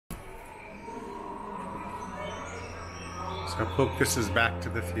So Pook, this is Back to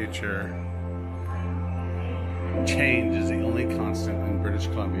the Future. Change is the only constant in British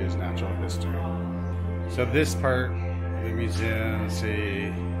Columbia's natural history. So this part of the museum, let's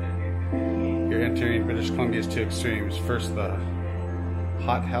see, you're entering British Columbia's two extremes. First, the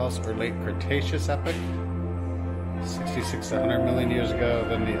hothouse or late Cretaceous epoch, 66 to 100 million years ago,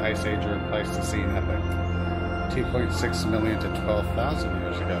 then the Ice Age or Pleistocene epoch, 2.6 million to 12,000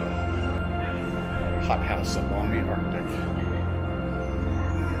 years ago. Hothouse along the Arctic.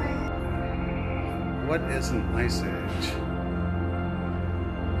 What is an ice age?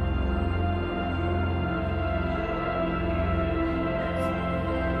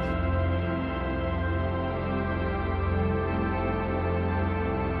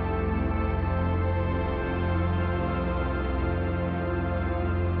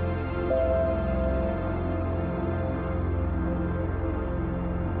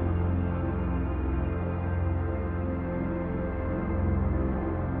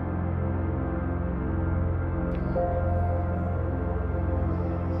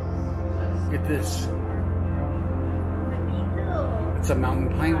 Look at this. It's a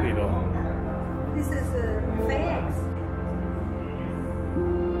mountain pine beetle. This is a fax.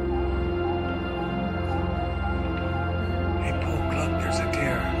 Hey, Pook, look, there's a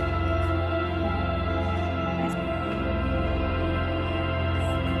deer.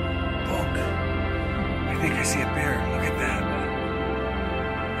 Pook, I think I see a bear. Look at that.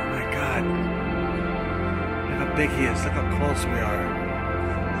 Oh my God. Look how big he is. Look how close we are.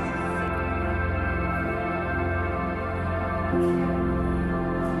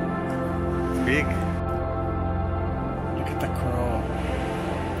 Big. Look at the crow.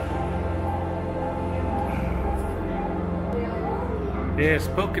 Yeah,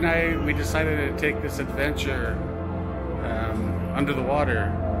 Pook and I, we decided to take this adventure under the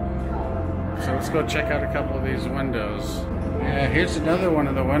water. So let's go check out a couple of these windows. Yeah, here's another one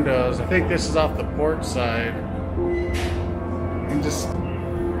of the windows. I think this is off the port side. And just...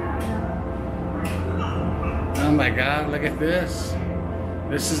 oh my God, look at this.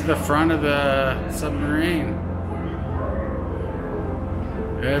 This is the front of the submarine.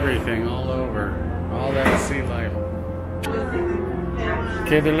 Everything all over. All that sea life.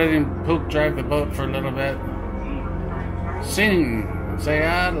 Okay, they're letting Pook drive the boat for a little bit. Sing. Say,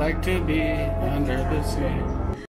 I'd like to be under the sea.